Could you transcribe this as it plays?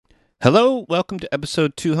Hello, welcome to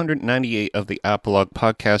episode 298 of the Apolog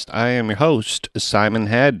Podcast. I am your host, Simon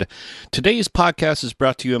Head. Today's podcast is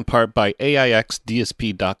brought to you in part by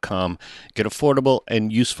AIXDSP.com. Get affordable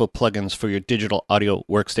and useful plugins for your digital audio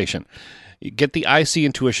workstation. Get the IC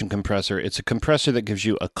Intuition Compressor. It's a compressor that gives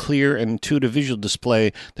you a clear and intuitive visual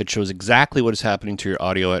display that shows exactly what is happening to your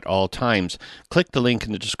audio at all times. Click the link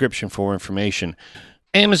in the description for more information.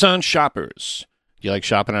 Amazon shoppers. You like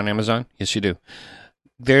shopping on Amazon? Yes, you do.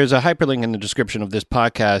 There's a hyperlink in the description of this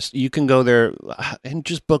podcast. You can go there and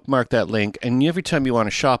just bookmark that link. And every time you want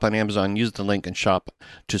to shop on Amazon, use the link and shop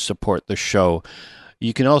to support the show.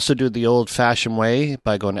 You can also do it the old-fashioned way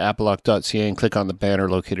by going to apolog.ca and click on the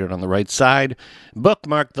banner located on the right side.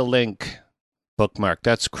 Bookmark the link. Bookmark.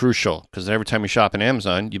 That's crucial because every time you shop on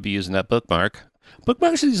Amazon, you'll be using that bookmark.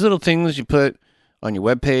 Bookmarks are these little things you put on your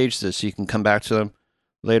webpage so you can come back to them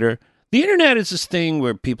later. The internet is this thing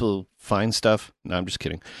where people find stuff. No, I'm just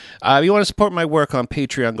kidding. If you want to support my work on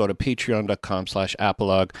Patreon, go to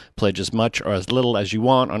patreon.com/apolog. Pledge as much or as little as you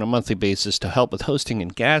want on a monthly basis to help with hosting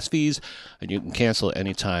and gas fees, and you can cancel at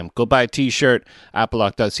any time. Go buy a t-shirt,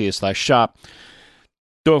 apolog.ca/shop.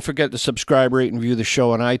 Don't forget to subscribe, rate, and review the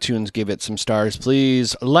show on iTunes. Give it some stars,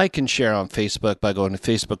 please. Like and share on Facebook by going to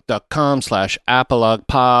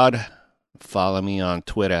facebook.com/apologpod. Follow me on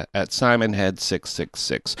Twitter at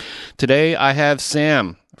SimonHead666. Today I have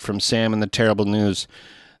Sam from Sam and the Terrible News.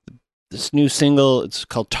 This new single, it's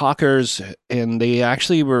called Talkers, and they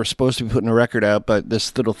actually were supposed to be putting a record out, but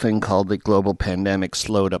this little thing called the global pandemic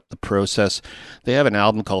slowed up the process. They have an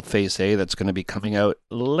album called Face A that's going to be coming out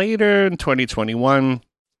later in 2021.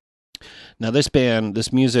 Now this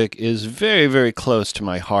music is very, very close to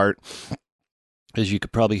my heart, as you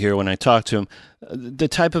could probably hear when I talk to him. The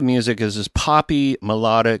type of music is this poppy,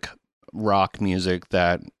 melodic rock music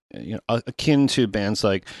that, akin to bands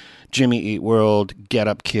like Jimmy Eat World, Get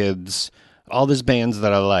Up Kids, all these bands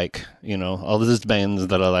that I like,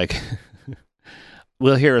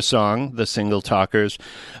 We'll hear a song, the single Talkers.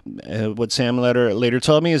 What Sam later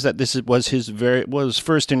told me is that this was his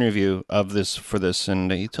first interview of this,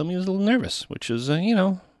 and he told me he was a little nervous, which is,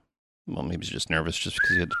 well, maybe he's just nervous just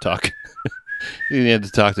because he had to talk. He had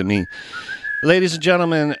to talk to me. Ladies and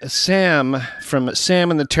gentlemen, Sam from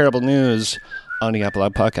Sam and the Terrible News on the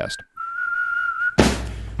Apolog Podcast.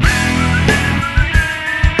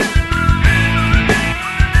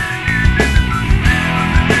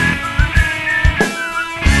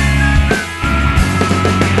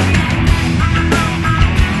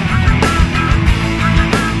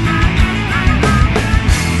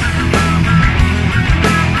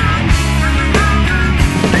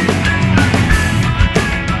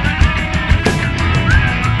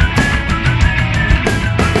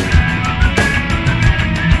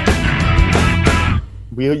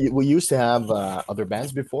 We used to have other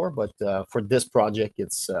bands before, but for this project,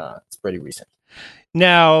 it's pretty recent.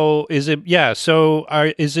 Now, is it? Yeah. So,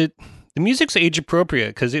 is it the music's age appropriate?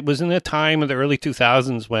 Because it was in the time of the early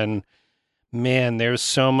 2000s when, man, there's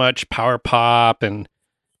so much power pop and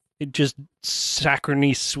it just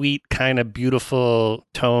saccharine, sweet, kind of beautiful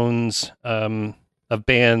tones of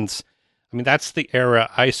bands. I mean, that's the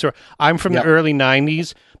era I saw. I'm from the early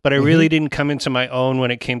 90s. But I really didn't come into my own when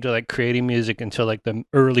it came to like creating music until like the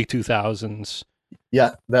early 2000s.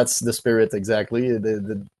 Yeah, that's the spirit exactly.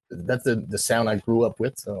 That's the sound I grew up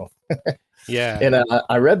with. So yeah, and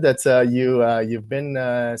I read that you've been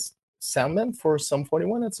soundman for Sum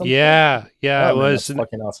 41 at some point. Yeah, I was that's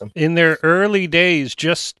fucking awesome. In their early days,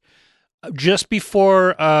 just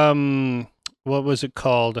before what was it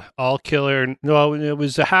called? All Killer. No, it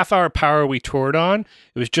was a half-hour power we toured on.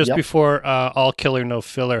 It was just before All Killer, No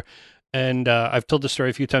Filler. And I've told the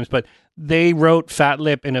story a few times, but they wrote Fat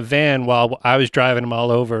Lip in a van while I was driving them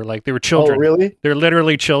all over. Like, they were children. Oh, really? They're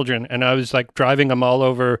literally children. And I was like driving them all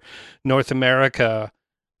over North America.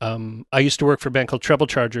 I used to work for a band called Treble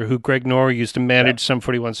Charger, who Greg Norrie used to manage Sum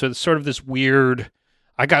 41. So it's sort of this weird,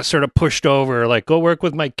 I got sort of pushed over, like, go work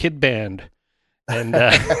with my kid band. And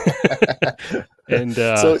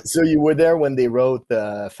so you were there when they wrote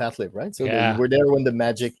Fat Lip, right? So you were there when the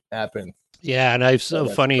magic happened. Yeah, and I was so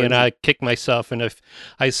funny, crazy. And I kicked myself. And if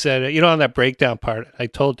I said, on that breakdown part, I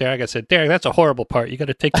told Derek, I said, Derek, that's a horrible part. You got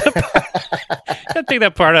to take that part. You got to take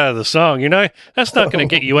that part out of the song. That's not going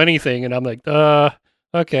to get you anything. And I'm like,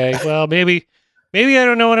 okay, well, maybe I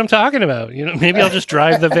don't know what I'm talking about. Maybe I'll just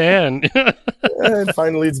drive the van. And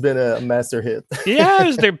finally, it's been a master hit. Yeah, it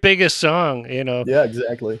was their biggest song. Yeah,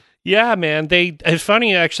 exactly. Yeah, man. It's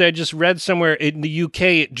funny, actually. I just read somewhere in the UK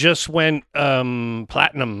it just went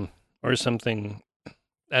platinum or something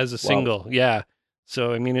as a single. Yeah.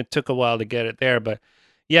 So I mean, it took a while to get it there, but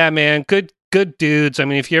yeah, man, good good dudes. I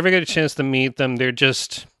mean, if you ever get a chance to meet them, they're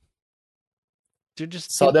just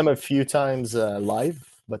Saw them a few times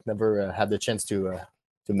live, but never had the chance to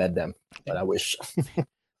meet them. But I wish.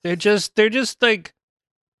 they're just like,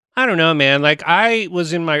 I don't know, man. Like, I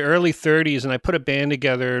was in my early 30s and I put a band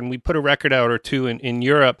together and we put a record out or two in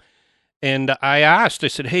Europe. And I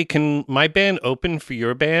said, hey, can my band open for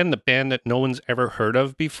your band, the band that no one's ever heard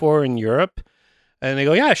of before in Europe? And they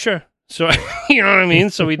go, yeah, sure. So, you know what I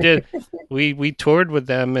mean? So we did, we toured with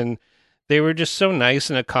them, and they were just so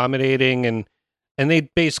nice and accommodating. And they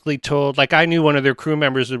basically told, like, I knew one of their crew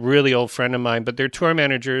members, a really old friend of mine, but their tour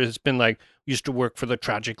manager has been like, used to work for the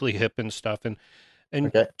Tragically Hip and stuff. And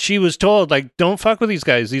Okay. she was told, like, don't fuck with these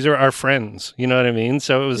guys. These are our friends. You know what I mean?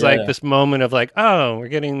 So it was like this moment of like, oh, we're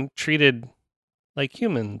getting treated like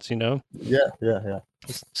humans, you know? Yeah.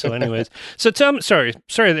 So anyways, so tell me, sorry,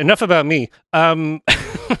 enough about me. No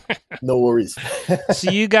worries. So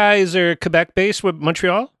you guys are Quebec based with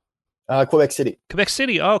Montreal? Quebec City. Quebec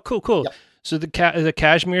City. Oh, cool. Yep. So is the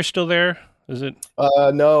Cashmere still there? Is it?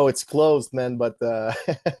 No, it's closed, man. But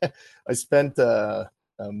I spent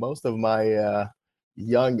most of my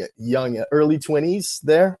young early 20s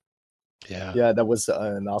there. Yeah, that was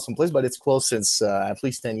an awesome place, but it's closed since at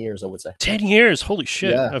least 10 years, I would say. 10 years. Holy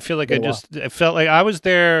shit. Yeah, I feel like been I felt like I was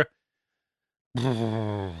there.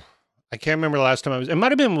 I can't remember the last time I was. It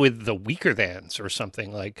might have been with the Weaker Thans or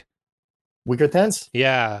something like. Weaker Thans?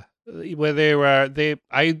 Yeah. Where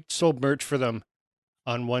I sold merch for them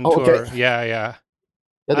on one Oh, tour. okay. Yeah.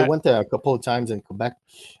 Yeah, they went there a couple of times in Quebec.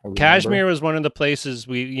 I remember. Cashmere was one of the places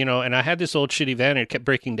and I had this old shitty van and it kept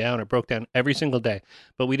breaking down. It broke down every single day,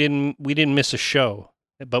 but we didn't miss a show,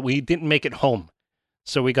 but we didn't make it home.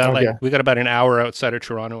 So we got Okay. we got about an hour outside of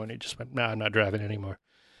Toronto and it just went, no, I'm not driving anymore.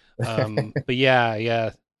 But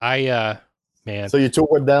yeah, man. So you toured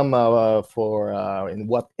with them for in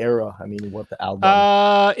what era? I mean, what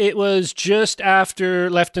album? It was just after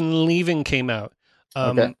Left and Leaving came out.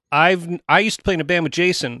 Okay. I used to play in a band with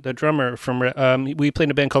Jason, the drummer from. We played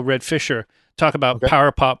in a band called Red Fisher. Talk about Okay.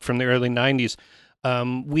 power pop from the early '90s.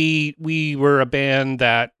 We were a band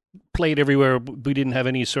that played everywhere. We didn't have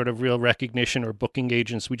any sort of real recognition or booking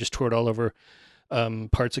agents. We just toured all over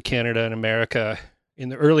parts of Canada and America in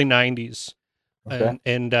the early '90s. Okay.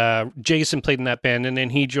 And Jason played in that band, and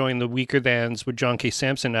then he joined the Weaker Thans with John K.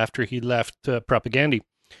 Sampson after he left Propagandy.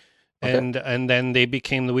 Okay. And then they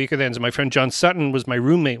became the Weaker Thans. My friend John Sutton was my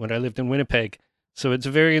roommate when I lived in Winnipeg. So it's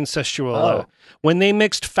very incestual. Oh. When they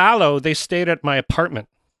mixed Fallow, they stayed at my apartment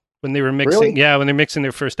when they were mixing. Really? Yeah, when they're mixing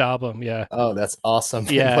their first album. Yeah. Oh, that's awesome.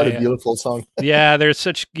 Yeah, What a yeah. beautiful song. Yeah, they're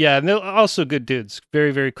such, yeah, and they're also good dudes. Very,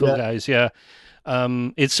 very cool Yeah. guys. Yeah.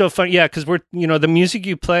 It's so fun. Yeah, because the music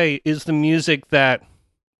you play is the music that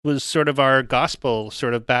was sort of our gospel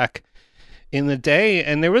sort of back in the day.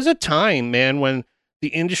 And there was a time, man, when the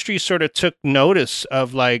industry sort of took notice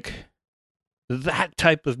of like that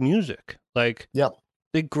type of music. Like, Yeah.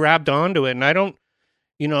 they grabbed onto it. And I don't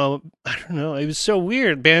know. It was so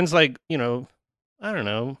weird. Bands like, I don't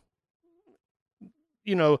know,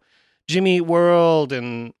 Jimmy Eat World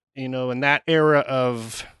and, in that era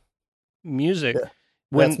of music. Yeah.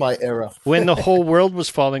 When, That's my era. when the whole world was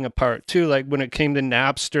falling apart too, like when it came to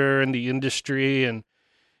Napster and the industry. And,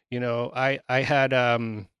 I had,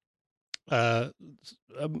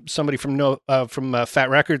 somebody from Fat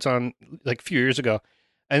Records on like a few years ago,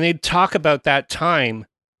 and they'd talk about that time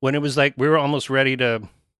when it was like we were almost ready to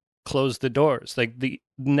close the doors. Like the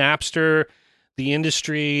Napster, the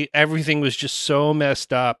industry, everything was just so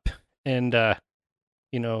messed up, and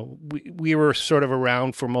we were sort of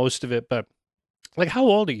around for most of it. But like, how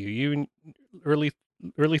old are you? You in early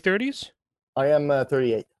 30s? I am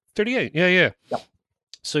 38. 38. Yeah. Yep.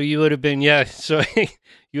 So you would have been, yeah. So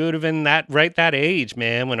you would have been that age,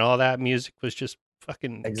 man, when all that music was just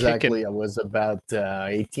fucking Exactly. kicking. I was about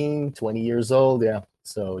 18, 20 years old. Yeah.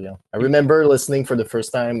 So, yeah. I remember listening for the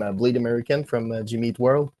first time Bleed American from Jimmy Eat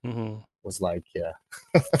World. Mm-hmm. Was like,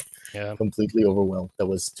 Yeah. completely overwhelmed. That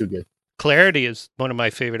was too good. Clarity is one of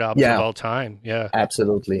my favorite albums Yeah. of all time. Yeah.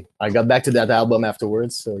 Absolutely. I got back to that album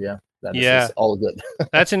afterwards. So, yeah. That is all good.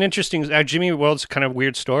 That's an interesting, Jimmy Eat World's kind of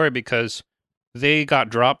weird story because they got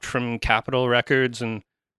dropped from Capitol Records and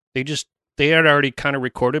they had already kind of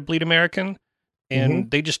recorded Bleed American and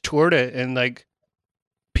they just toured it, and like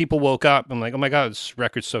people woke up and like, oh my God, this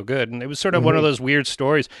record's so good. And it was sort of one of those weird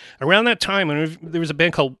stories. Around that time, when there was a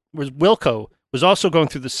band called Wilco was also going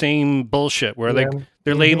through the same bullshit where like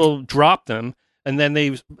their label dropped them, and then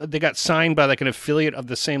they got signed by like an affiliate of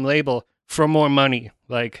the same label for more money.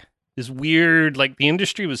 Like this weird, like the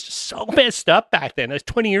industry was just so messed up back then. That's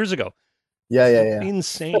 20 years ago. Yeah.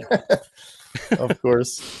 Insane. Of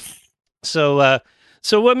course. So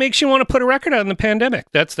what makes you want to put a record out in the pandemic?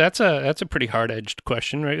 That's a pretty hard-edged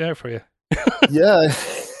question right there for you. Yeah.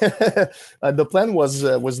 The plan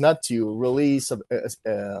was not to release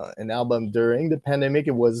an album during the pandemic.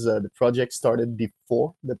 It was the project started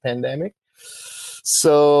before the pandemic.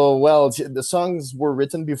 So, well, the songs were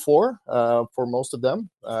written before for most of them,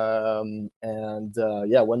 and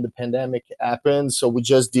yeah, when the pandemic happened, so we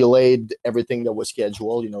just delayed everything that was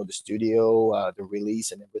scheduled. The studio, the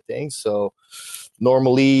release, and everything. So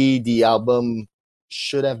normally the album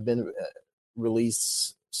should have been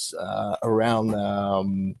released around I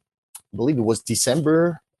believe it was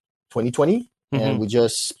December 2020, and we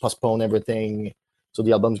just postponed everything. So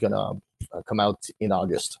the album's gonna come out in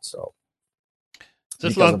August. So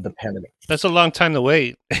because of the pandemic, that's a long time to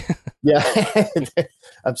wait. Yeah,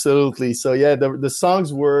 absolutely. So yeah, the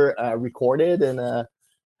songs were recorded and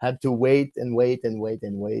had to wait and wait and wait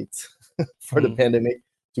and wait for the pandemic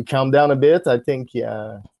to calm down a bit. I think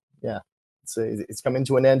yeah. It's coming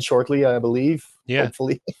to an end shortly, I believe. Yeah,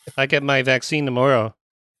 hopefully. I get my vaccine tomorrow.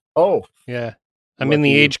 Oh, yeah. I'm in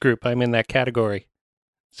the age group. I'm in that category.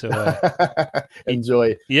 So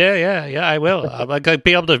enjoy. Yeah. I will. I'll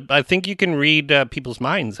be able to. I think you can read people's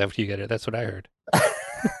minds after you get it. That's what I heard.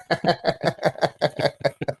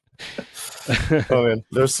 Oh man,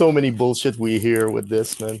 there's so many bullshit we hear with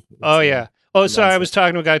this, man. Yeah. Oh, sorry. I was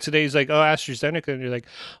talking to a guy today. He's like, "Oh, AstraZeneca," and you're like,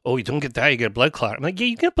 "Oh, you don't get that. You get a blood clot." I'm like, "Yeah,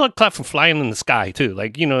 you get a blood clot from flying in the sky too.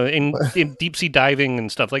 Like, in deep sea diving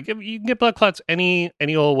and stuff. Like, you can get blood clots any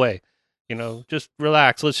old way. Just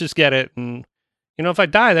relax. Let's just get it. And if I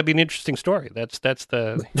die, that'd be an interesting story. That's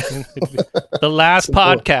the the last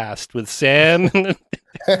podcast with Sam.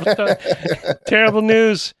 Terrible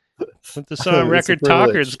news. The song Record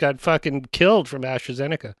Talkers got fucking killed from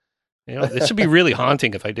AstraZeneca. This would be really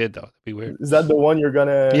haunting if I did, though. That'd be weird. Is that the one you're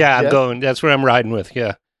gonna? Yeah, I'm going. That's what I'm riding with.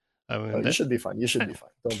 Yeah. You should be fine. You should be fine.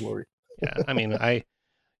 Don't worry. Yeah, I mean, I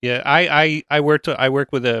work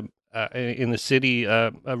with in the city,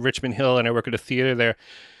 Richmond Hill, and I work at a theater there.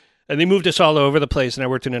 And they moved us all over the place, and I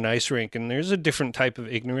worked in an ice rink. And there's a different type of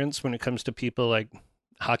ignorance when it comes to people like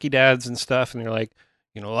hockey dads and stuff. And they're like,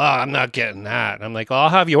 oh, I'm not getting that. And I'm like, I'll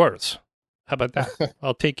have yours. How about that?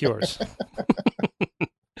 I'll take yours.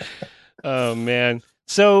 Oh man.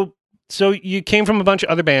 So you came from a bunch of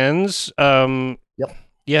other bands. Yep.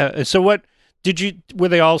 Yeah. So were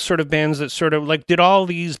they all sort of bands that sort of like, did all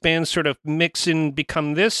these bands sort of mix and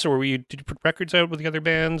become this, or did you put records out with the other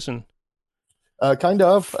bands? And kind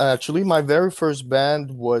of. Actually, my very first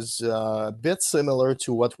band was a bit similar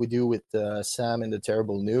to what we do with Sam and the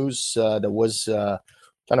Terrible News. That was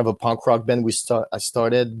kind of a punk rock band. I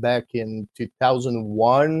started back in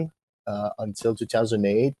 2001 until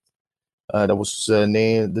 2008. That was the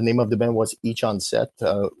name of the band was Each on Set.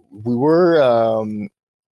 We were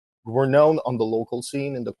known on the local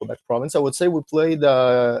scene in the Quebec province. I would say we played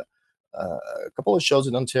a couple of shows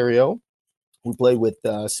in Ontario. We played with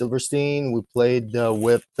Silverstein. We played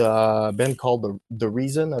with a band called The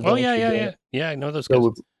Reason. Yeah. I know those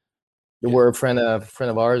guys. They were a friend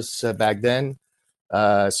of ours back then.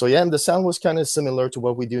 So yeah, and the sound was kind of similar to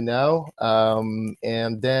what we do now.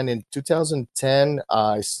 And then in 2010,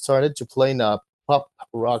 I started to play in a pop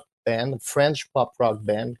rock band, a French pop rock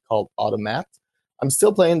band called Automat. I'm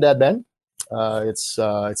still playing that band.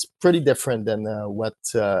 It's pretty different than what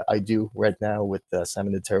I do right now with Sam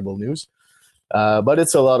and the Terrible News. But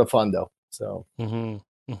it's a lot of fun though. So, and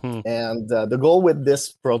the goal with this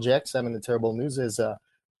project, Sam and the Terrible News, is I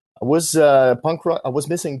was punk rock. I was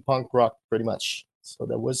missing punk rock pretty much. So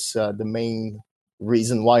that was the main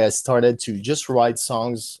reason why I started to just write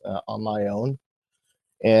songs on my own.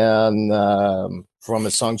 And from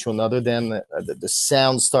a song to another, then the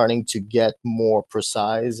sound starting to get more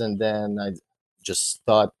precise. And then I just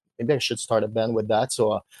thought maybe I should start a band with that.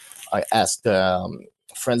 So I asked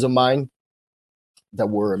friends of mine that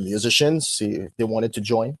were musicians, see if they wanted to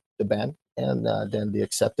join the band. And then they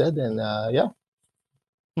accepted. And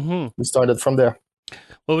we started from there.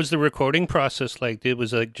 What was the recording process like? It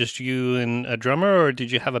was like just you and a drummer, or did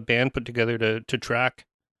you have a band put together to track?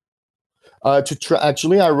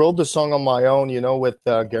 Actually, I wrote the song on my own, with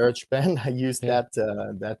GarageBand. I used that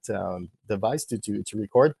device to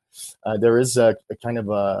record. There is a kind of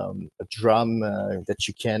a drum that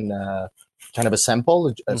you can kind of a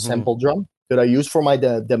sample drum that I use for my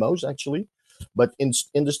demos actually. But in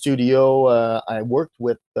the studio, I worked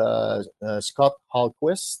with Scott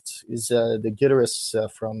Hallquist, is the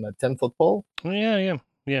guitarist from 10 Foot Pole. Yeah.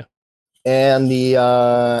 And he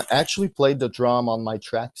actually played the drum on my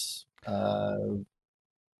tracks.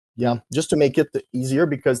 Just to make it easier,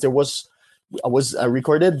 because I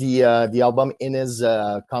recorded the album in his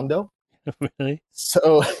condo. Really?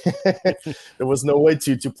 So there was no way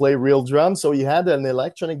to play real drum. So he had an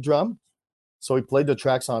electronic drum. So he played the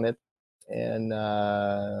tracks on it, and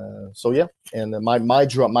so yeah. And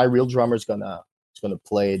my real drummer is gonna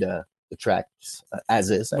play the tracks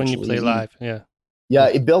as is. When you Actually, play live, yeah. yeah,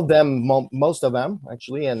 he built them most of them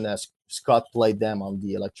actually, and Scott played them on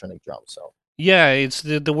the electronic drum. So yeah, it's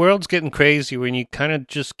the world's getting crazy when you kind of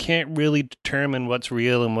just can't really determine what's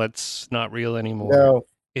real and what's not real anymore. no,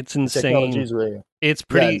 It's the technology insane. is really It's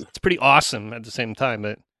yeah pretty awesome at the same time,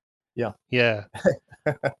 but yeah. yeah.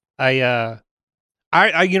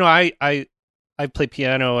 I you know, I play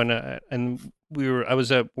piano and I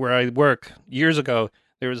was at where I work years ago.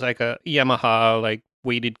 There was like a Yamaha like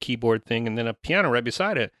weighted keyboard thing and then a piano right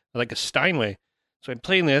beside it, like a Steinway. So I'm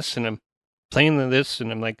playing this and I'm playing this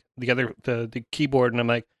and I'm like the keyboard and I'm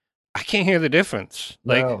like I can't hear the difference.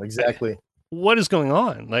 Like No, exactly. what is going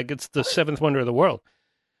on? Like it's the seventh wonder of the world.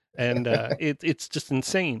 And it's just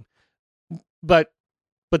insane. But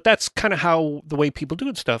that's kind of how the way people do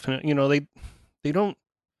it stuff and you know they don't.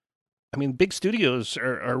 I mean, big studios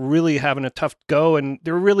are really having a tough go, and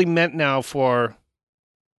they're really meant now for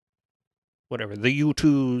whatever the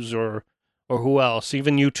U2s or who else.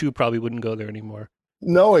 Even U2 probably wouldn't go there anymore.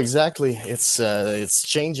 No, exactly. It's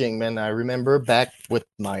changing, man. I remember back with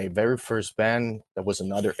my very first band, that was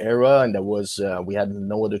another era, and that was we had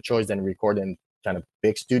no other choice than record in kind of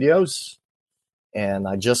big studios. And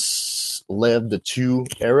I just lived the two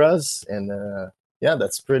eras, and yeah,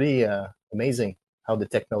 that's pretty amazing how the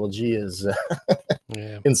technology is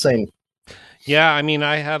Yeah, insane. yeah. I mean,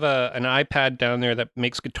 I have an iPad down there that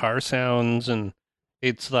makes guitar sounds, and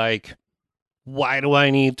it's like, why do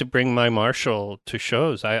I need to bring my Marshall to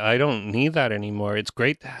shows? I don't need that anymore. It's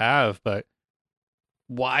great to have, but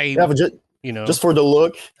why? Yeah, but You know, just for the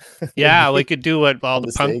look, yeah, we maybe could do what on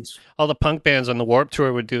the stage. all the punk bands on the Warp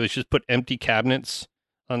Tour would do is just put empty cabinets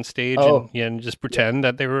on stage and Oh, yeah, and just yeah. pretend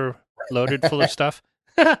that they were loaded full of stuff.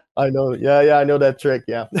 I know. Yeah, yeah, I know that trick.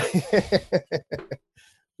 Yeah.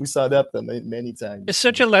 We saw that many It's times.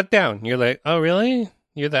 such a letdown. You're like, oh really?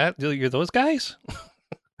 You're those guys?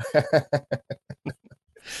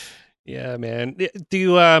 Yeah, man. Do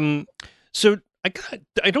you so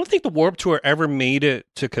I don't think the Warp Tour ever made it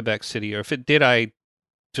to Quebec City, or if it did, I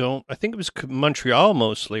think it was Montreal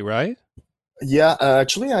mostly, right? Yeah,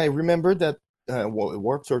 actually, I remember that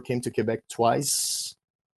Warped Tour came to Quebec twice.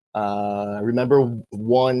 I remember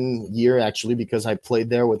one year actually because I played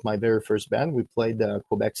there with my very first band. We played the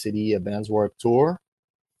Quebec City Bands Warped Tour.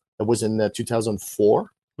 That was in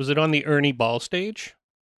 2004. Was it on the Ernie Ball stage?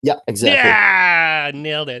 Yeah, exactly. Yeah,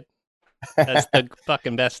 nailed it. That's the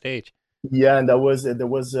fucking best stage. Yeah, and that was there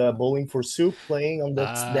was Bowling for Soup playing on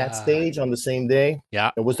that Ah, stage on the same day.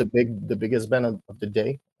 yeah. It was the biggest band of the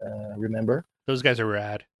day. I remember. Those guys are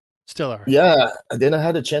rad. Still are. Yeah, I didn't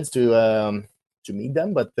had a chance to meet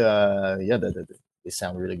them, but yeah, they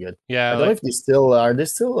sound really good. Yeah, I don't know like if they still are. They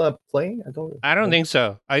still playing? I I don't don't think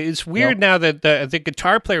so. It's know. weird now that the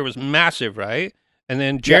guitar player was massive, right? And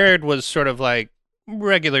then Yeah, Jared was sort of like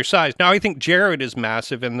regular size. Now I think Jared is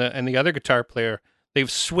massive, and the other guitar player they've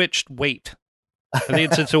switched weight. I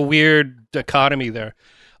think it's a weird dichotomy there.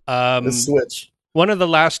 the Um, Switch. one of the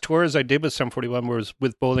last tours I did with Sum 41 was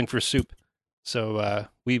with Bowling for Soup, so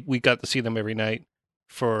we got to see them every night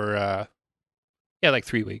for yeah, like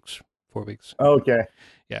 3 weeks, 4 weeks. Okay.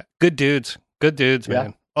 Yeah, good dudes, Yeah.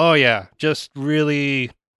 man. Oh yeah, just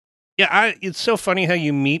really. Yeah, it's so funny how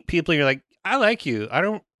you meet people. You're like, I like you. I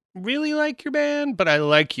don't really like your band, but I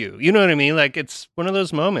like you. You know what I mean? Like it's one of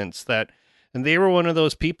those moments that, and they were one of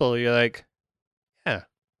those people. You're like, yeah,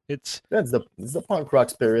 it's It's the punk rock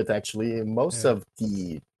spirit actually. Most yeah, of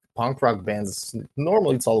the punk rock bands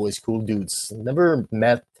normally it's always cool dudes. Never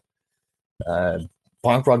met uh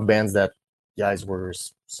punk rock bands that guys were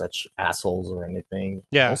such assholes or anything.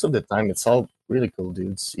 yeah. Most of the time it's all really cool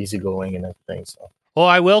dudes, easygoing and everything. So Well,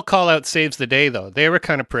 I will call out Saves the Day though. They were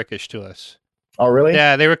kind of prickish to us. oh really?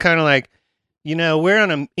 Yeah, they were kind of like, we're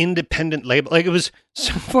on an independent label. Like it was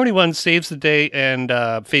 41 Saves the Day and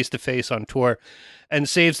Face to Face on tour. And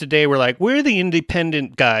Saves the Day were like, we're the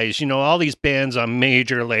independent guys, all these bands on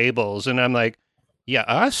major labels. And I'm like, yeah,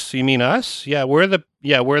 us? You mean us? We're the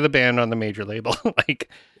band on the major label. Like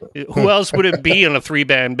who else would it be on a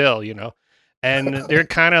 3-band bill? And they're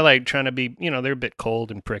kind of like trying to be, they're a bit cold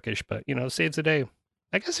and prickish, but Saves the Day.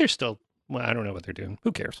 I guess they're still, well, I don't know what they're doing.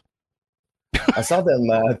 Who cares? I saw them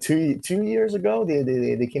 2 years ago.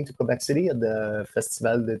 They came to Quebec City at the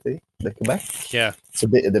Festival d'été de Quebec. Yeah. It's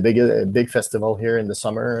the big festival here in the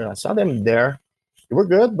summer. I saw them there. They were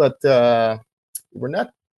good, but we're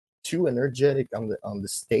not too energetic on the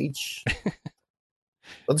stage.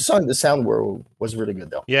 But the sound was really good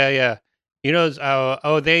though. Yeah, yeah. You know,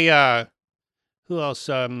 they who else?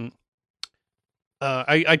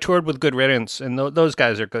 I toured with Good Riddance, and those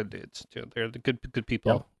guys are good dudes too. They're the good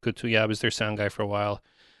people. Yep. Good too. Yeah, I was their sound guy for a while.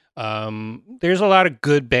 There's a lot of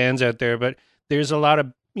good bands out there, but there's a lot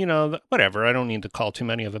of, whatever. I don't need to call too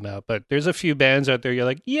many of them out, but there's a few bands out there. You're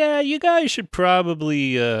like, yeah, you guys should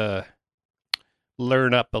probably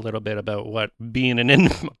learn up a little bit about what being an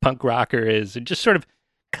indie punk rocker is, and just sort of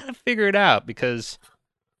kind of figure it out, because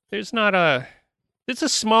there's not a. It's a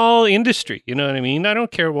small industry, you know what I mean? I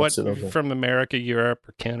don't care what Absolutely. From America, Europe,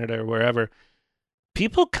 or Canada, or wherever.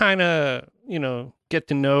 People kind of, get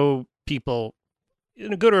to know people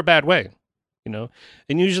in a good or a bad way, And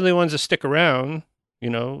usually the ones that stick around,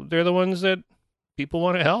 they're the ones that people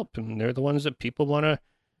want to help, and they're the ones that people want to,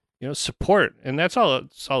 support. And that's all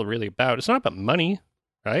it's all really about. It's not about money,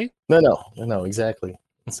 right? No, exactly.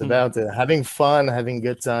 It's about having fun, having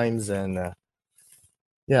good times, and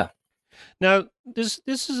yeah. Now, this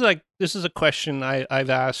is a question I've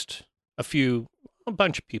asked a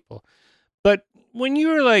bunch of people. But when you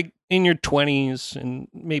were like in your 20s and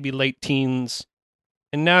maybe late teens,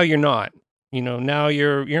 and now you're not, now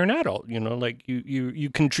you're an adult, like you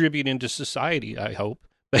contribute into society, I hope.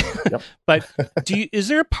 Yep. But is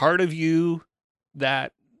there a part of you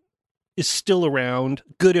that is still around,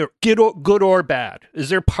 good or bad? Is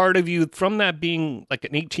there part of you from that being like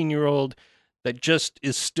an 18-year-old that just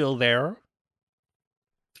is still there?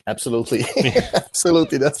 Absolutely.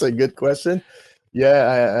 Absolutely. That's a good question.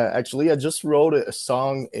 Yeah, I just wrote a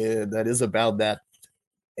song that is about that,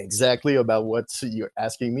 exactly about what you're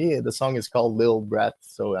asking me. The song is called Little Brat.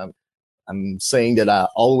 So I'm saying that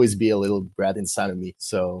I'll always be a little brat inside of me.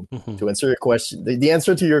 So to answer your question, the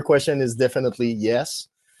answer to your question is definitely yes.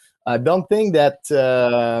 I don't think that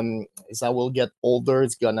as I will get older,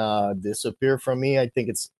 it's gonna disappear from me. I think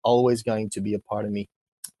it's always going to be a part of me.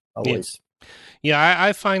 Always. Yeah,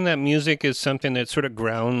 I find that music is something that sort of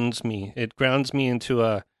grounds me. It grounds me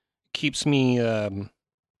keeps me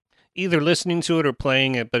either listening to it or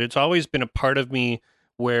playing it, but it's always been a part of me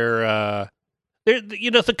where,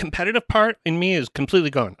 the competitive part in me is completely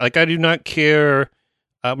gone. Like, I do not care.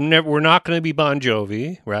 We're not going to be Bon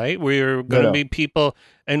Jovi, right? We're going to be people.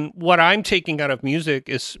 And what I'm taking out of music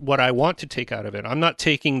is what I want to take out of it. I'm not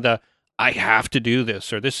taking I have to do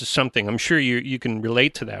this, or this is something. I'm sure you can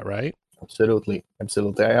relate to that, right? Absolutely.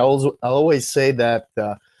 I always say that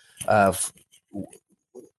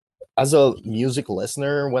as a music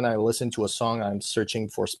listener, when I listen to a song, I'm searching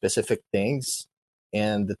for specific things,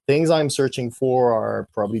 and the things I'm searching for are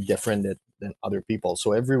probably different than other people.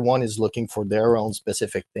 So everyone is looking for their own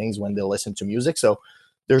specific things when they listen to music. So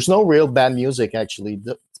there's no real bad music, actually.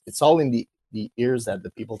 It's all in the ears that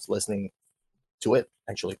the people's listening to it,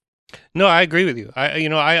 actually. No, I agree with you.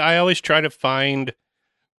 I always try to find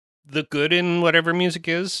the good in whatever music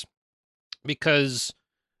is, because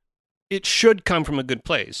it should come from a good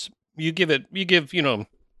place. You give people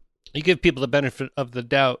the benefit of the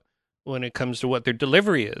doubt when it comes to what their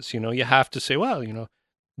delivery is. You have to say, well,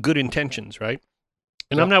 good intentions, right?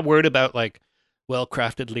 And I'm not worried about like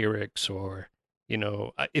well-crafted lyrics, or,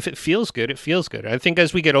 if it feels good, it feels good. I think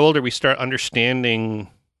as we get older, we start understanding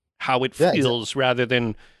how it feels, rather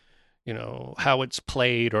than, how it's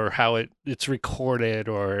played or how it's recorded,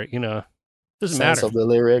 or, doesn't matter. Sense of the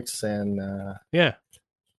lyrics and yeah,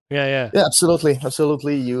 absolutely.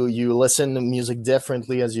 You listen to music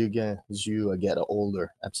differently as you get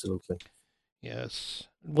older. Absolutely. Yes.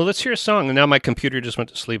 Well, let's hear a song. And now my computer just went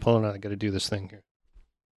to sleep. Hold on, I got to do this thing here.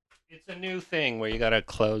 It's a new thing where you got to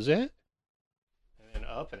close it and then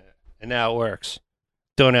open it, and now it works.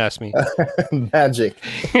 Don't ask me. Magic.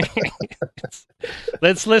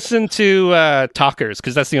 Let's listen to Talkers,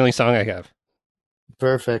 because that's the only song I have.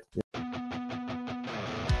 Perfect.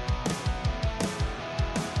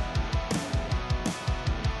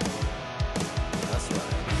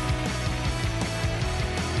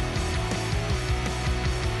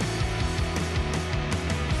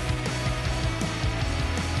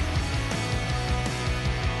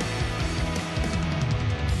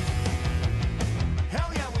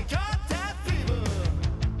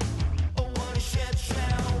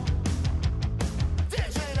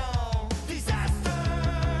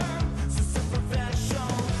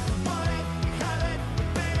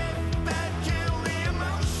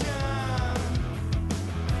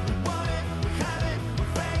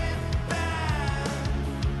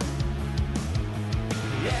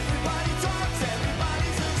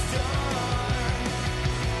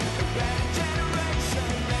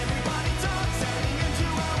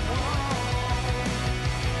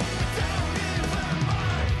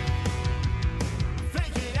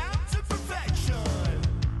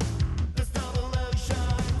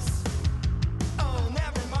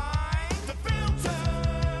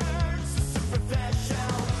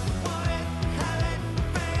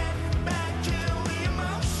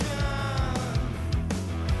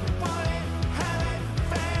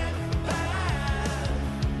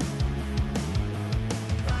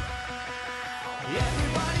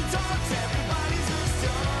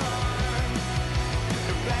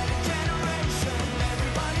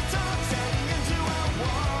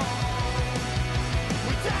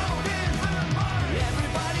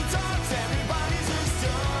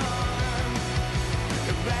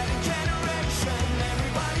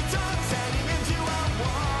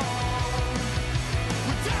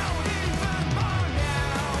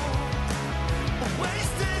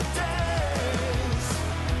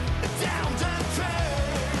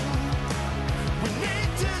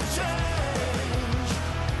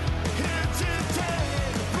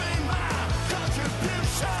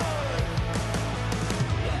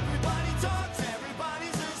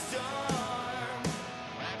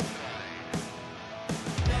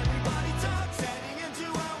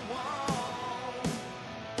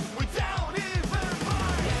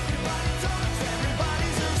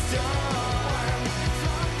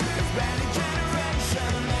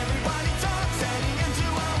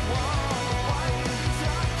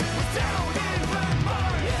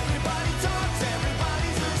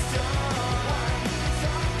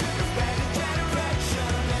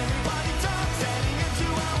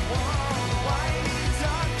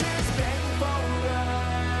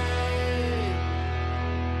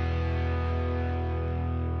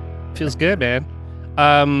 feels good, man.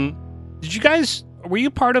 Did you guys, were you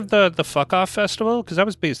part of the Fuck Off Festival? Because that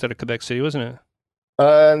was based out of Quebec City, wasn't it?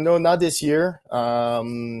 No, not this year.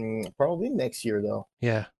 Probably next year though.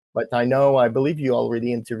 Yeah. But I believe you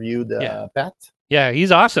already interviewed Yeah. Pat. Yeah,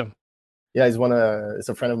 he's awesome. Yeah, it's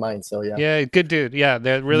a friend of mine. So yeah. Yeah, good dude. Yeah,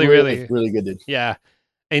 they're Really good dude. Yeah.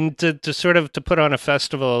 And to sort of to put on a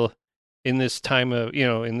festival in this time of,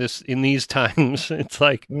 in these times, it's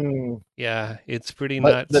like, yeah, it's pretty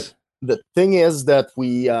But nuts. the thing is that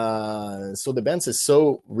so the bands is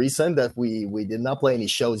so recent that we did not play any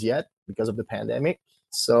shows yet because of the pandemic.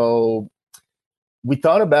 So we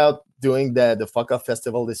thought about doing the Fuck Off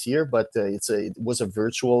Festival this year, but it was a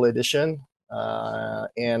virtual edition,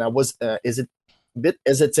 and I was is it a bit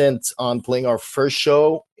hesitant on playing our first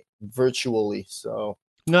show virtually. So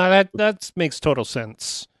No, that makes total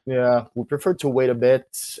sense. yeah, we prefer to wait a bit.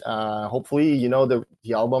 Hopefully,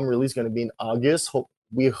 the album release is going to be in August.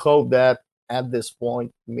 We hope that at this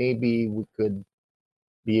point, maybe we could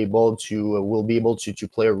be able to we'll be able to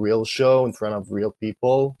play a real show in front of real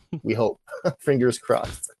people. We hope. Fingers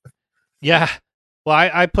crossed. Yeah. Well,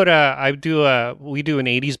 we do an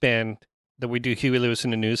 80s band that we do Huey Lewis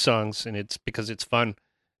and the News songs, and it's because it's fun.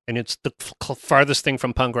 And it's the farthest thing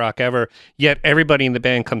from punk rock ever. Yet everybody in the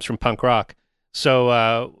band comes from punk rock.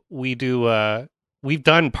 So we've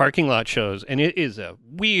done parking lot shows, and it is a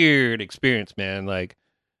weird experience, man. Like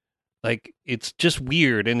it's just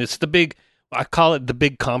weird, and I call it the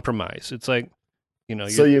big compromise. It's like,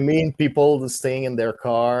 so you mean people staying in their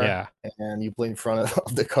car, yeah, and you play in front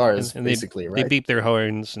of the cars, and basically, right? They beep their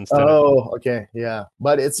horns and stuff. Oh, okay, yeah,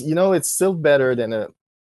 but it's still better to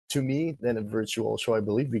me than a virtual show, I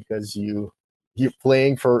believe, because you're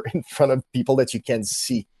playing in front of people that you can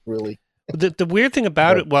see, really. The weird thing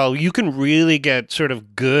about it, well, you can really get sort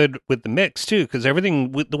of good with the mix too, because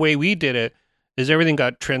everything with the way we did it is everything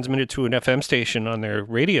got transmitted to an FM station on their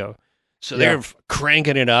radio, so they're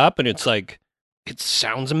cranking it up, and it's like it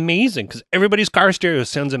sounds amazing because everybody's car stereo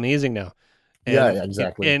sounds amazing now. And, yeah,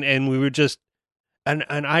 exactly. And we were just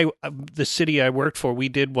the city I worked for, we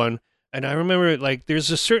did one. And I remember, like, there's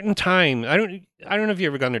a certain time. I don't know if you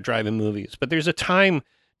ever gone to drive-in movies, but there's a time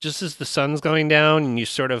just as the sun's going down and you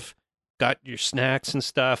sort of got your snacks and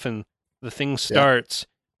stuff, and the thing starts.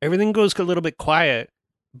 Yeah. Everything goes a little bit quiet,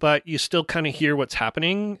 but you still kind of hear what's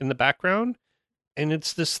happening in the background. And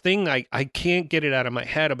it's this thing I can't get it out of my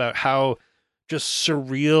head about how just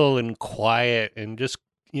surreal and quiet and just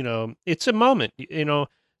it's a moment.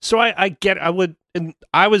 So I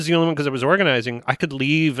was the only one because I was organizing. I could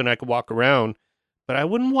leave and I could walk around, but I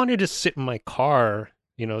wouldn't want to just sit in my car.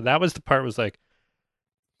 That was the part was like,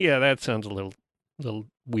 yeah, that sounds a little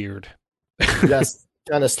weird. Yes,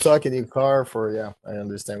 kind of stuck in your car I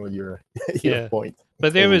understand what your point.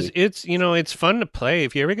 But it's fun to play.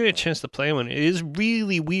 If you ever get a chance to play one, it is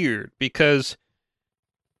really weird because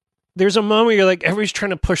there's a moment where you're like, everybody's trying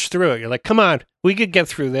to push through it. You're like, come on, we could get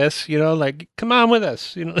through this, like, come on with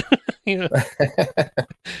us, But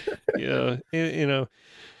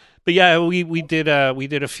yeah, we did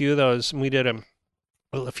a few of those, and we did a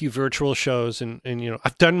few virtual shows, and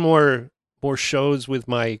I've done more shows with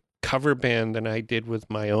my cover band than I did with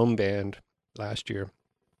my own band last year.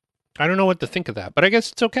 I don't know what to think of that, but I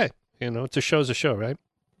guess it's okay. It's a show's a show, right?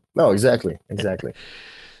 No, exactly.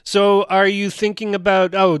 So are you thinking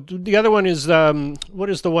about, the other one is, what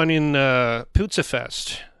is the one in Poutsa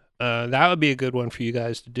Fest? That would be a good one for you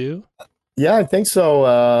guys to do. Yeah, I think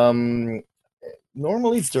so.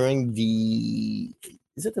 Normally it's during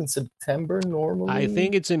is it in September normally? I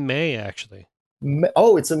think it's in May, actually.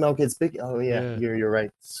 It's in It's big. Oh yeah, you're right.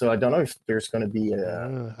 So I don't know if there's going to be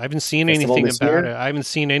I haven't seen anything about it. I haven't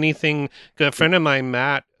seen anything. A friend of mine,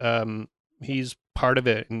 Matt, he's part of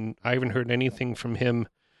it, and I haven't heard anything from him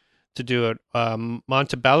to do it.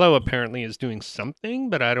 Montebello apparently is doing something,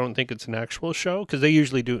 but I don't think it's an actual show because they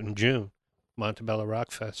usually do it in June. Montebello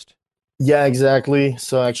Rock Fest. Yeah, exactly.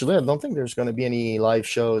 So actually, I don't think there's going to be any live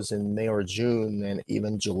shows in May or June, and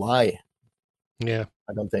even July. Yeah,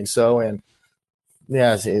 I don't think so. And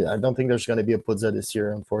yeah, I don't think there's going to be a Poutsa this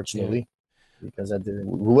year, unfortunately, because we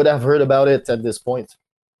would have heard about it at this point.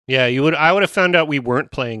 Yeah, you would. I would have found out we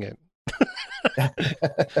weren't playing it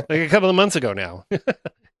like a couple of months ago now.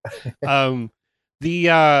 Can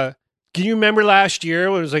you remember last year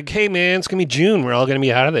when it was like, hey man, it's gonna be June, we're all gonna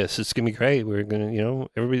be out of this, it's gonna be great, we're gonna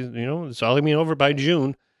everybody, it's all gonna be over by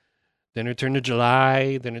June. Then it turned to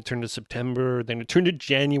July, then it turned to September, then it turned to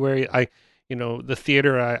January. The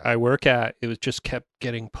theater I work at, it was just kept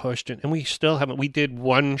getting pushed, and we still haven't. We did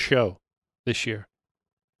one show this year,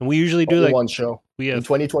 and we usually do like one show. We have in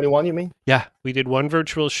 2021, you mean? Yeah, we did one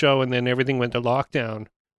virtual show, and then everything went to lockdown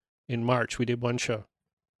in March. We did one show.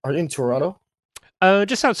 Are you in Toronto?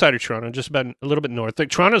 Just outside of Toronto, just about a little bit north. Like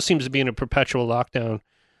Toronto seems to be in a perpetual lockdown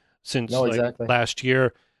since last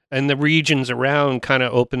year, and the regions around kind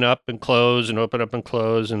of open up and close and open up and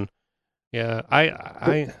close, and yeah,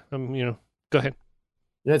 go ahead.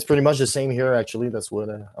 Yeah, it's pretty much the same here. Actually, that's what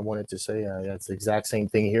I wanted to say. Yeah, it's the exact same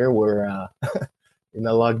thing here. We're in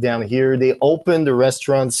a lockdown here. They opened the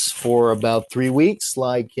restaurants for about 3 weeks,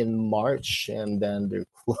 like in March, and then they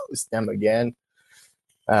closed them again.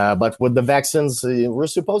 But with the vaccines, we're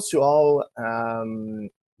supposed to all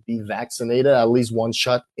be vaccinated, at least one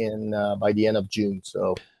shot in by the end of June.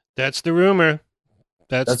 So that's the rumor.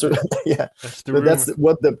 That's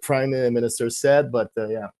what the Prime Minister said. But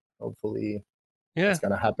hopefully, it's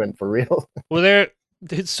gonna happen for real. Well,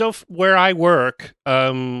 where I work,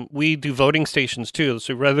 we do voting stations too.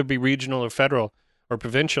 So whether it be regional or federal or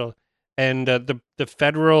provincial. And the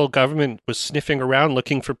federal government was sniffing around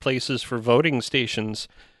looking for places for voting stations.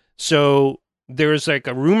 So there's like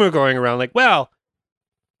a rumor going around like, well,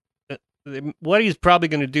 what he's probably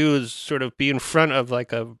going to do is sort of be in front of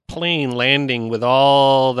like a plane landing with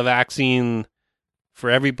all the vaccine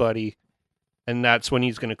for everybody. And that's when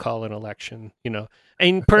he's going to call an election,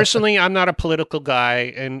 And personally, I'm not a political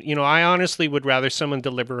guy. And, I honestly would rather someone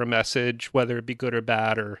deliver a message, whether it be good or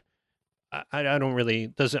bad, or I don't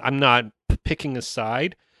really, I'm not picking a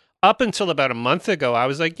side. Up until about a month ago, I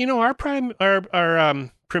was like, our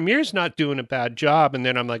premier's not doing a bad job. And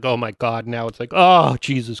then I'm like, oh my God, now it's like, oh,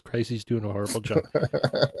 Jesus Christ, he's doing a horrible job.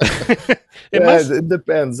 It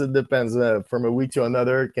depends. It depends. From a week to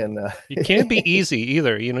another, it can't be easy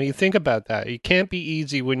either. You think about that. It can't be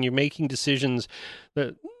easy when you're making decisions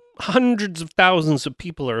that hundreds of thousands of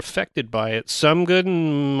people are affected by it. Some good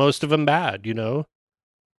and most of them bad,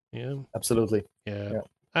 Yeah, absolutely. Yeah.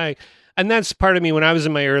 And that's part of me. When I was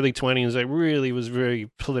in my early 20s, I really was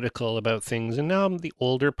very political about things. And now the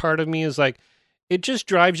older part of me is like, it just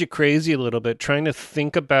drives you crazy a little bit trying to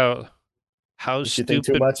think about how stupid. You think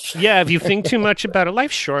too much? Yeah, if you think too much about it,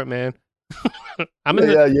 life's short, man. You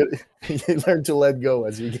learn to let go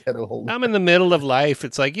as you get older. I'm in the middle of life.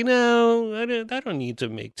 It's like, I don't need to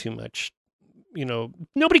make too much.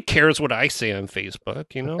 Nobody cares what I say on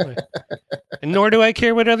Facebook, and nor do I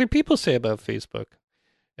care what other people say about Facebook.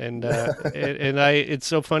 And it's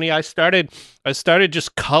so funny. I started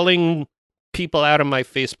just culling people out of my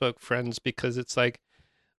Facebook friends because it's like,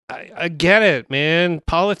 I get it, man.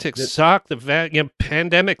 Politics suck. The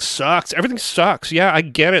pandemic sucks. Everything sucks. Yeah, I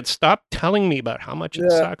get it. Stop telling me about how much it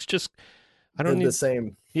sucks. Just, I don't need the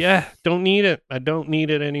same. Yeah, don't need it. I don't need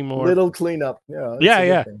it anymore. Little cleanup.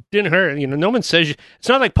 Yeah. Didn't hurt. No one says it's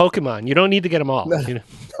not like Pokemon. You don't need to get them all. No,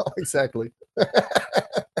 exactly.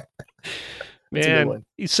 Man.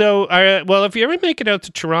 So, well, if you ever make it out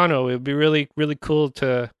to Toronto, it would be really, really cool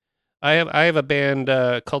to. I have a band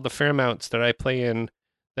called the Fairmounts that I play in.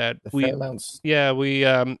 Fairmounts. Yeah, we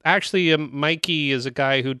actually Mikey is a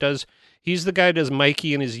guy who does. He's the guy who does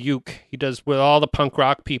Mikey and his uke. He does with all the punk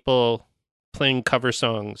rock people playing cover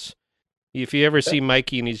songs. If you ever see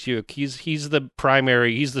Mikey and his uke, he's the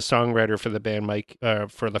songwriter for the band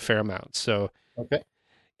for the Fairmounts. So okay.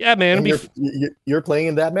 Yeah, man. You're playing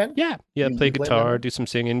in that, man? Yeah. Play guitar, do some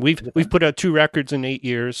singing. We've put out 2 records in 8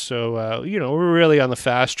 years, so we're really on the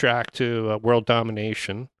fast track to world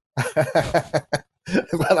domination.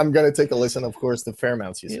 Well, I'm going to take a listen, of course, to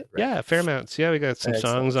Fairmounts, you said, right? Yeah, Fairmounts. Yeah, we got some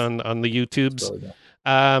songs on the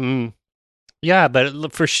YouTubes. Yeah,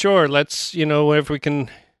 but for sure, let's, if we can,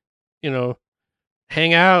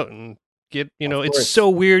 hang out and get, it's so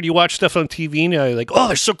weird. You watch stuff on TV now, you're like, oh,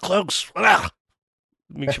 they're so close.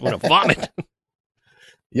 Makes you want to vomit.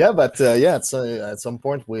 Yeah, but at some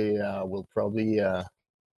point we will probably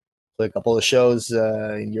play a couple of shows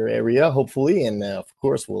in your area, hopefully, and of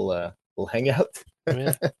course we'll hang out.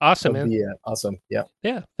 Yeah. Awesome, man. Be, awesome. Yeah.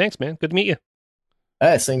 Yeah. Thanks, man. Good to meet you.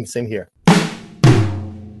 Same here.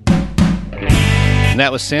 And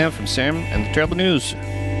that was Sam from Sam and the Terrible News.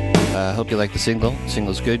 Hope you like the single. The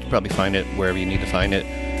single's good. You probably find it wherever you need to find it.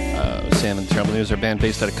 Sam and the Terrible News are a band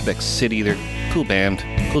based out of Quebec City. They're a cool band.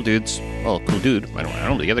 Cool dudes. Oh, cool dude. I don't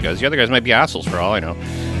know the other guys. The other guys might be assholes for all I know.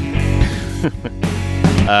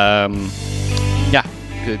 Yeah.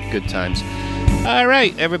 Good times. All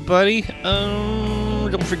right, everybody.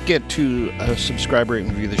 Don't forget to subscribe, rate,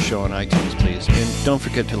 and review the show on iTunes, please. And don't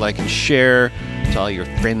forget to like and share to all your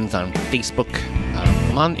friends on Facebook.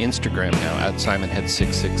 I'm on Instagram now, at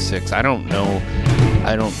SimonHead666. I don't know.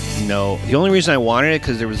 The only reason I wanted it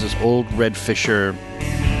because there was this old Red Fisher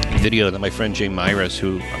video that my friend Jay Myras,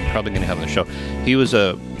 who I'm probably going to have on the show, he used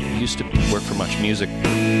to work for Much Music.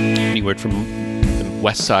 He worked from the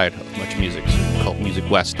west side of Much Music, called Music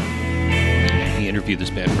West. interviewed this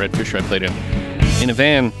band, Red Fisher. I played in a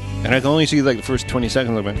van, and I could only see like the first 20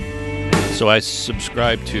 seconds of it. So I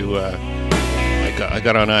subscribed to, I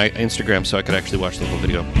got on Instagram so I could actually watch the whole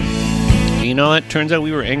video. And you know what? Turns out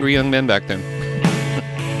we were angry young men back then.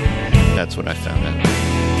 That's what I found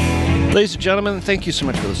out. Ladies and gentlemen, thank you so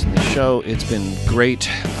much for listening to the show. It's been great.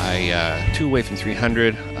 I 2 away from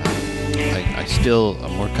 300.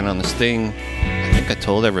 I'm working on this thing. I think I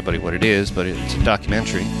told everybody what it is, but it's a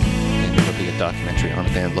documentary. And it'll be a documentary on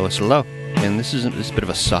the band Lois Lerleau. And this is a bit of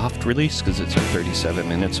a soft release because it's 37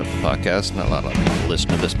 minutes of the podcast. Not a lot of people listen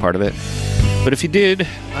to this part of it. But if you did,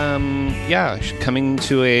 coming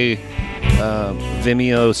to a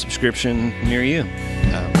Vimeo subscription near you.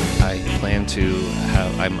 I plan to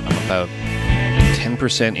have, I'm about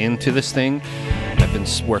 10% into this thing. I've been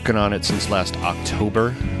working on it since last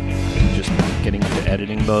October. Just getting into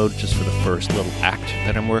editing mode just for the first little act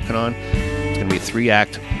that I'm working on. It's going to be a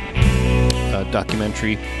 3-act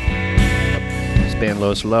documentary. This band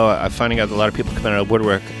Lois Lerleau, I'm finding out that a lot of people coming out of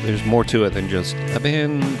woodwork. There's more to it than just a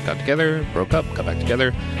band got together, broke up, got back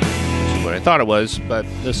together. Which is what I thought it was, but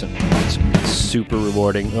listen, it's super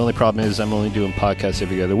rewarding. The only problem is I'm only doing podcasts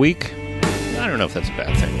every other week. I don't know if that's a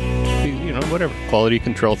bad thing. You know, whatever. Quality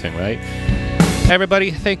control thing, right?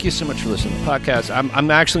 Everybody, thank you so much for listening to the podcast.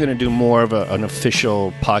 I'm actually going to do more of an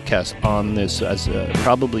official podcast on this as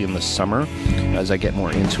probably in the summer as I get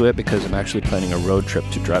more into it, because I'm actually planning a road trip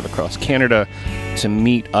to drive across Canada to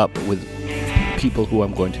meet up with people who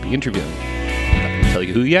I'm going to be interviewing. I'm not going to tell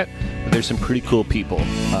you who yet, but there's some pretty cool people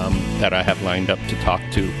that I have lined up to talk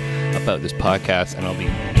to about this podcast, and I'll be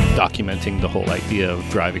documenting the whole idea of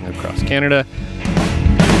driving across Canada.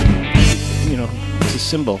 You know, it's a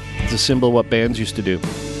symbol. It's a symbol of what bands used to do.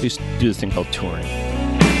 They used to do this thing called touring.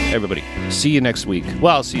 Everybody, see you next week.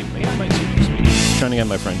 Well, I'll see you. I might see you next week. I'm trying to get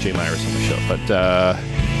my friend Jay Myers on the show, but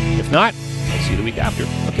if not, I'll see you the week after.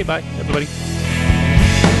 Okay, bye, everybody.